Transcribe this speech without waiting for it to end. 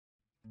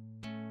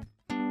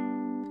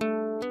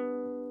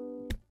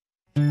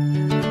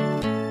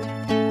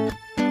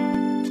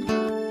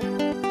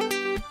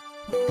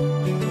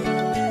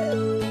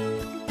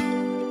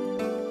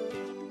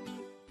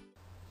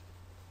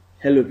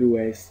Hello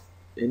viewers,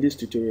 in this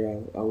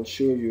tutorial I will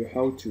show you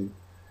how to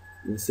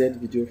insert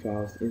video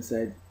files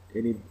inside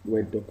any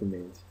Word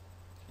document.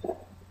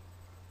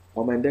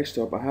 On my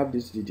desktop I have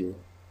this video.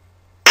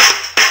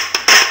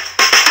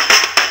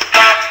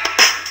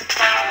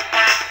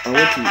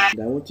 I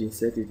want to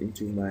insert it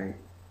into my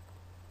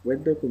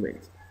Word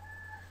document.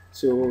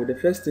 So the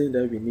first thing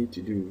that we need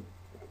to do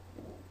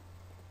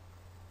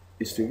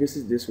is to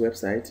visit this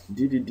website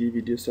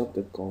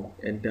dvdvideosoft.com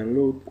and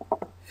download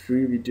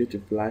free video to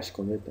flash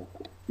converter.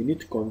 We need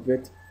to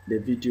convert the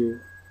video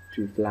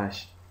to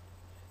flash.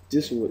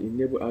 This will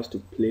enable us to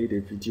play the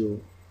video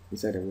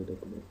inside the Word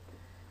document.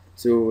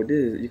 So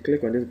you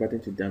click on this button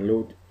to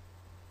download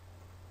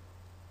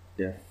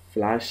the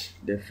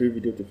free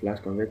video to flash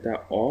converter,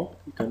 or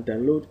you can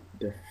download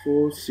the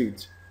full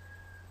suite,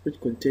 which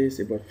contains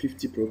about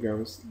 50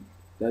 programs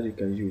that you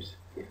can use.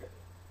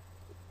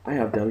 I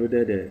have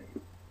downloaded the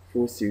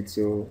full suite,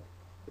 so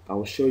I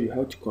will show you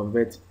how to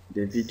convert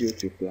the video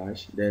to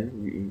flash. Then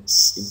you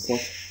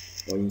import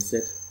or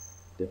insert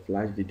the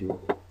flash video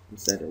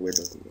inside the Word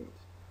document.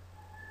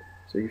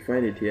 So you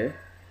find it here.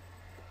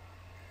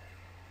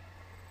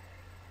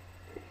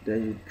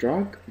 Then you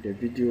drag the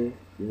video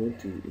you want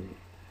to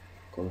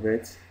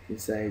convert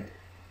inside.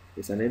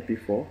 It's an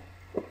MP4.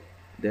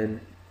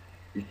 Then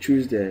you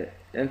choose the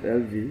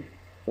FLV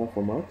file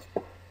format.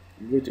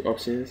 You go to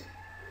options,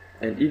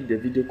 and if the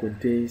video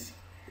contains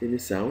any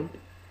sound,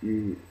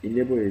 you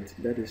enable it,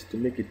 that is to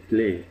make it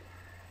play.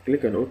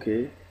 Click on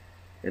OK,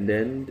 and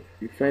then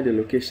you find the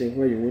location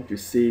where you want to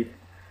save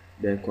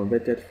the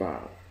converted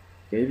file.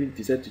 You can even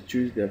decide to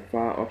choose the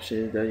file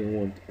options that you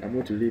want. I'm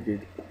going to leave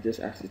it just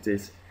as it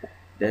is.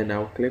 Then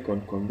I'll click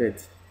on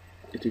convert.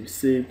 It will be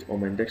saved on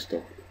my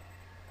desktop.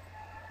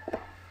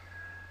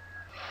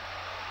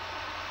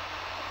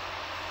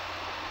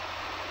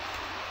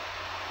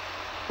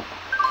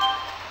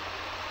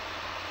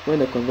 When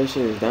the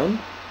conversion is done,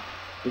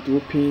 it will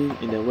open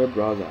in a web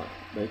browser,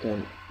 but you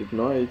can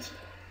ignore it.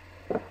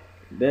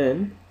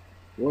 Then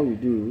what you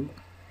do,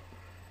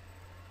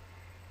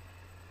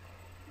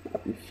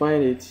 you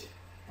find it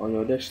on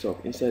your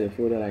desktop inside a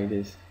folder like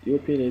this. You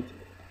open it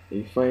and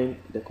you find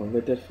the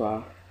converted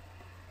file.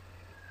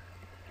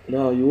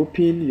 Now you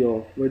open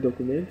your Word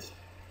document,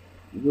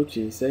 you go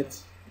to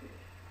insert,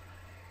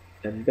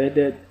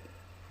 embed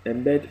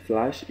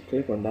flash, you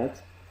click on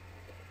that,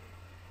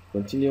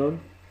 continue on,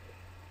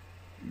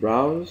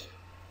 browse,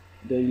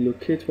 then you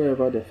locate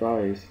wherever the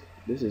file is.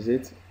 This is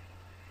it.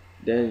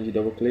 Then you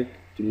double click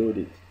to load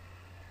it,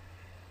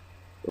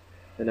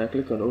 and I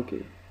click on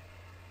OK.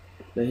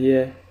 Now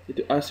here it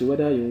will ask you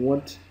whether you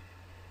want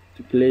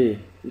to play.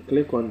 You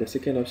click on the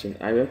second option,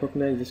 I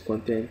recognize this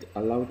content,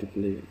 allow to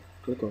play.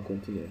 Click on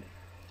continue.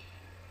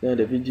 Now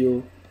the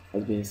video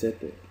has been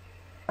inserted.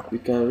 You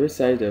can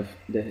resize the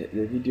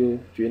video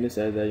to any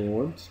size that you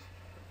want.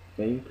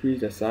 You can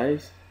increase the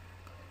size.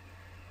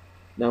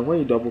 Now when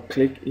you double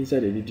click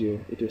inside the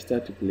video, it will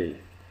start to play.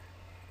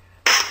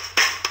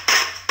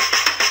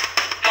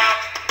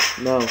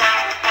 Now you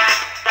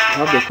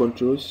have the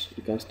controls.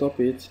 You can stop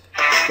it,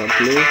 you can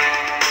play,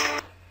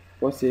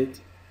 pause it,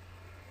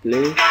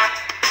 play,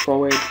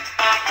 forward,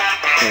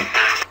 and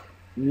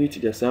mute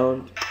the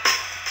sound.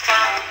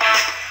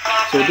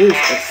 So this is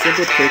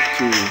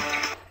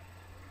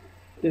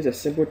a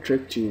simple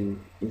trick to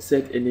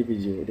insert any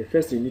video. The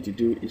first thing you need to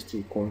do is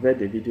to convert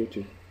the video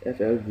to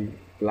FLV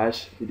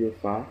flash video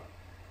file,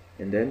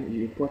 and then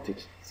you import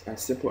it. It's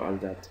as simple as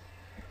that.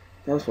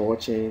 Thanks for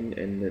watching,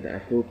 and I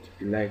hope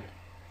you like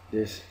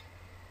this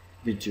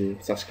video.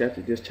 Subscribe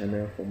to this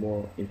channel for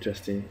more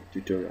interesting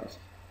tutorials.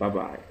 Bye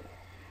bye.